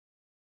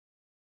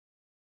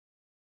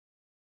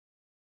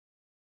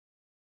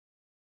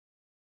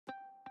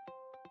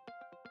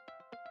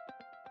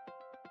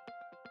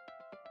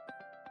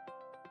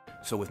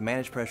So with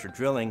managed pressure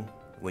drilling,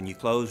 when you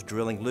close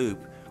drilling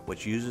loop,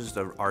 which uses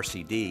the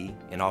RCD,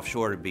 and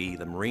offshore would be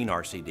the Marine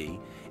RCD,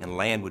 and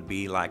land would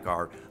be like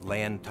our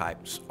land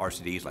types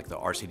RCDs, like the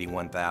RCD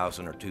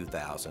 1000 or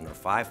 2000 or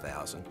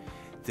 5000.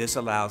 This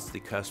allows the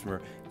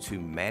customer to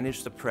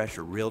manage the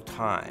pressure real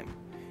time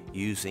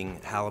using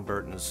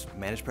Halliburton's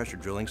managed pressure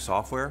drilling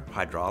software,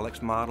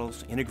 hydraulics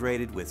models,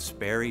 integrated with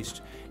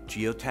Sperry's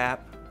geotap,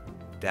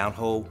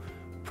 downhole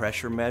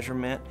pressure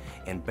measurement,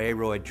 and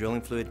Baroid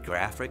drilling fluid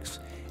graphics.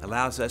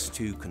 Allows us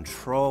to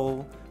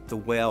control the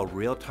well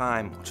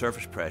real-time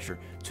surface pressure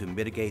to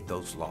mitigate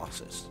those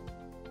losses.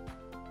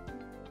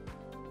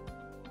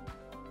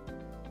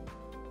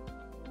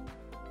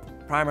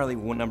 Primarily,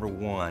 number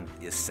one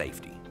is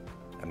safety.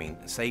 I mean,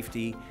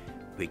 safety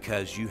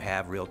because you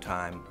have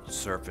real-time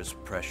surface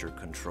pressure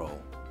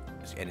control.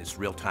 And it's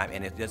real-time,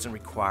 and it doesn't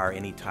require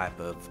any type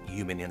of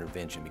human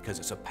intervention because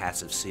it's a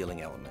passive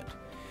sealing element.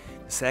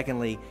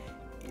 Secondly,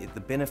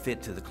 the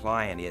benefit to the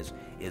client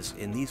is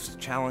in these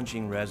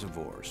challenging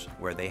reservoirs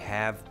where they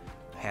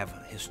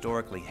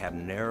historically have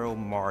narrow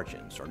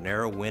margins or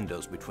narrow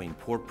windows between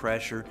pore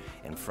pressure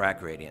and frac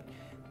gradient.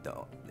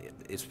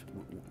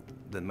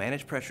 The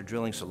managed pressure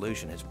drilling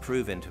solution has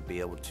proven to be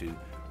able to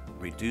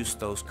reduce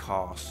those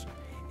costs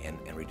and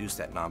reduce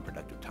that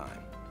non-productive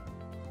time.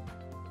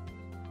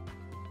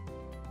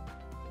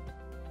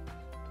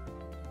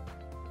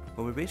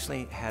 Well, we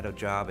recently had a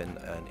job in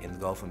the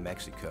Gulf of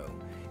Mexico.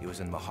 It was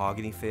in the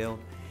mahogany field,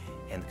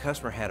 and the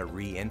customer had a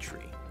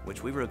re-entry,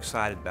 which we were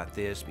excited about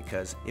this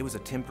because it was a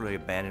temporary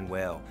abandoned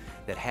well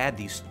that had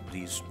these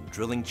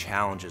drilling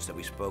challenges that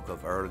we spoke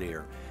of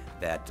earlier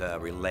that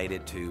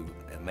related to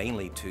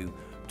mainly to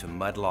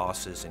mud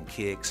losses and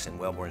kicks and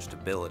wellbore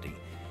instability.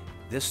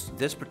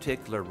 This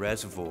particular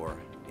reservoir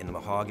in the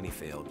mahogany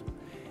field,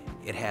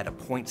 it had a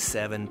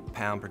 0.7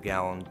 pound per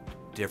gallon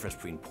difference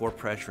between pore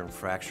pressure and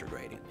fracture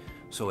gradient.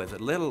 So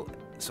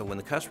when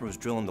the customer was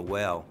drilling the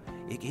well,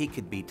 he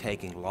could be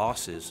taking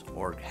losses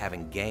or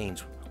having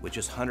gains with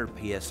just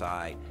 100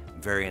 psi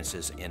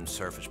variances in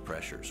surface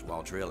pressures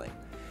while drilling.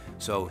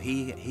 So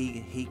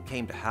he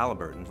came to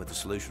Halliburton with a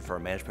solution for a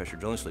managed pressure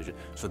drilling solution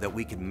so that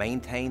we could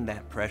maintain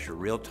that pressure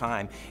real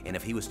time, and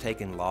if he was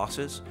taking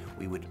losses,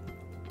 we would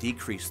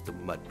decrease the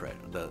mud pressure,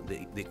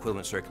 the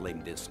equivalent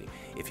circulating density.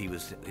 If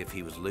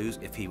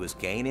he was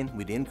gaining,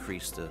 we'd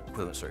increase the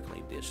equivalent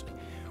circulating density.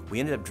 We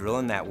ended up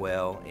drilling that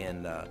well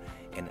and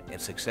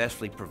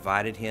successfully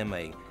provided him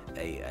a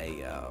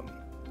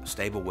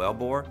stable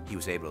wellbore. He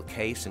was able to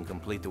case and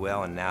complete the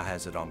well and now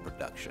has it on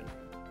production.